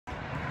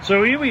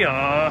So here we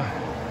are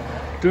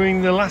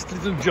doing the last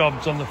little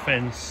jobs on the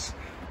fence.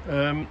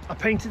 I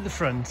painted the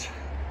front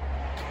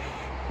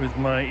with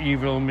my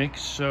Evil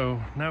mix,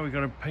 so now we've got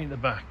to paint the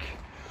back,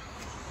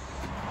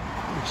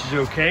 which is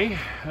okay.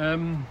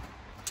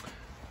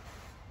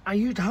 I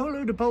used a whole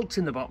load of bolts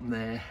in the bottom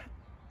there,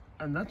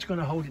 and that's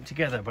going to hold it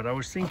together, but I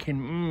was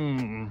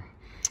thinking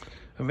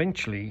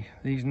eventually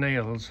these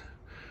nails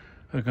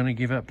are going to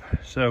give up,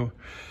 so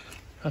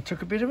I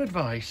took a bit of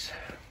advice.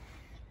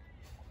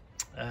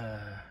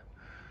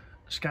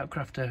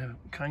 Scoutcrafter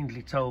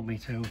kindly told me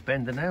to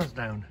bend the nails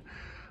down,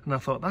 and I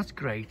thought that's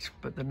great,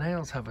 but the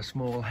nails have a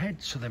small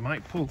head, so they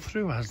might pull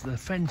through as the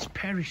fence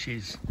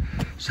perishes.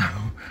 So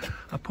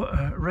I put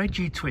a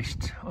Reggie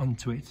twist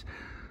onto it,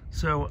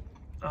 so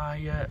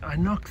I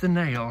knock the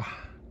nail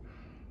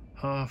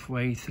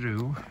halfway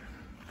through,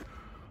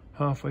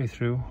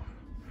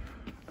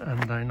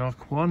 and I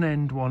knock one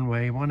end one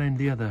way, one end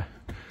the other,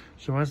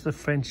 so as the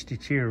fence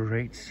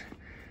deteriorates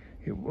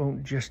it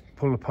won't just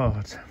pull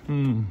apart.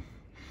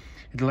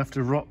 It'll have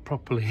to rot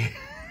properly.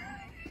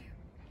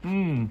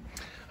 And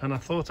I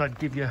thought I'd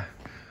give you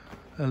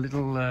a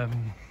little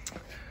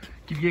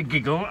give you a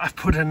giggle. I've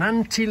put an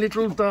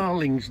anti-little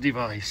darlings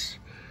device,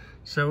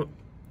 so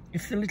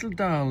if the little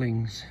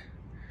darlings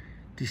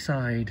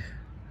decide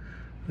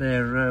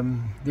they're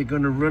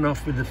going to run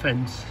off with the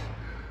fence,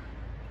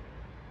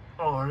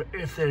 or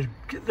if there's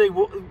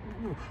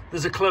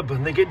a club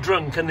and they get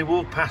drunk and they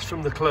walk past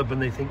from the club and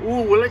they think,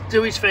 oh well, let's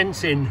do his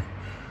fence in,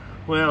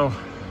 well,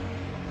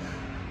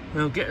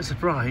 they'll get a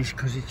surprise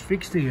because it's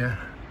fixed here,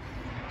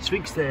 it's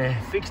fixed there,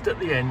 fixed at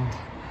the end,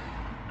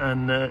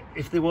 and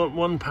if they want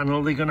one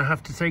panel they're going to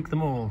have to take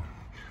them all,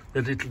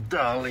 the little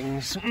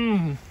darlings.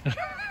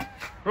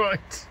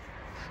 Right.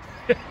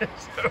 So,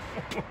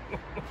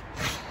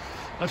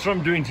 that's what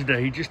I'm doing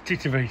today, just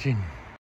titivating.